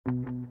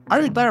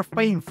Are you tired of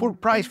paying full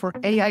price for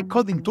AI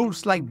coding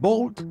tools like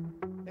Bolt?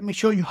 Let me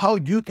show you how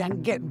you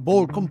can get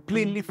Bolt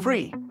completely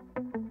free.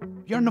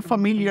 If you're not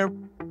familiar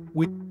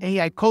with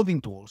AI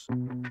coding tools,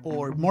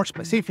 or more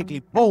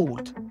specifically,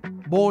 Bolt.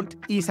 Bolt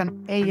is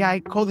an AI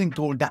coding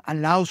tool that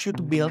allows you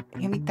to build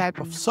any type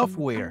of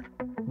software,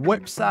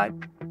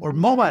 website, or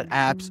mobile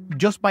apps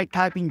just by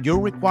typing your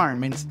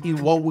requirements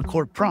in what we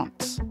call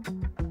prompts.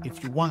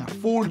 If you want a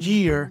full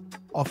year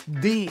of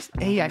this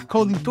AI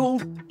coding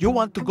tool, you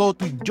want to go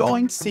to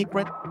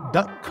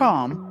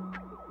JoinSecret.com.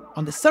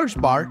 On the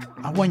search bar,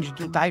 I want you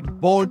to type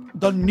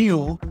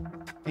Bolt.New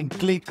and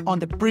click on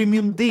the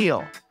premium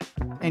deal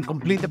and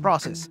complete the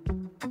process.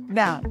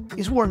 Now,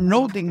 it's worth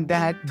noting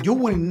that you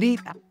will need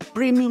a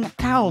premium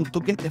account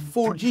to get the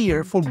full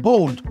year for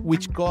Bolt,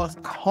 which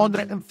costs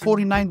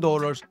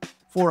 $149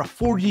 for a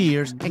 4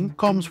 years and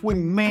comes with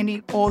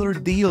many other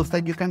deals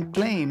that you can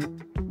claim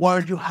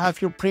while you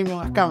have your premium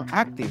account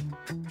active.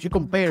 If you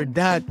compare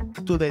that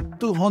to the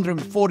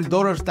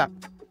 $240 that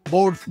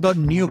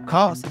Bolt.New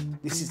costs,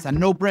 this is a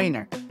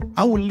no-brainer.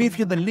 I will leave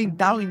you the link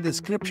down in the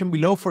description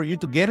below for you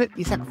to get it.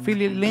 It's an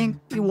affiliate link.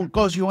 It won't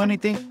cost you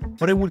anything,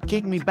 but it will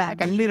kick me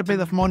back a little bit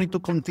of money to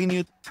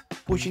continue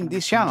pushing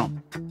this channel.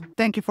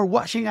 Thank you for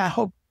watching. I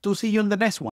hope to see you in the next one.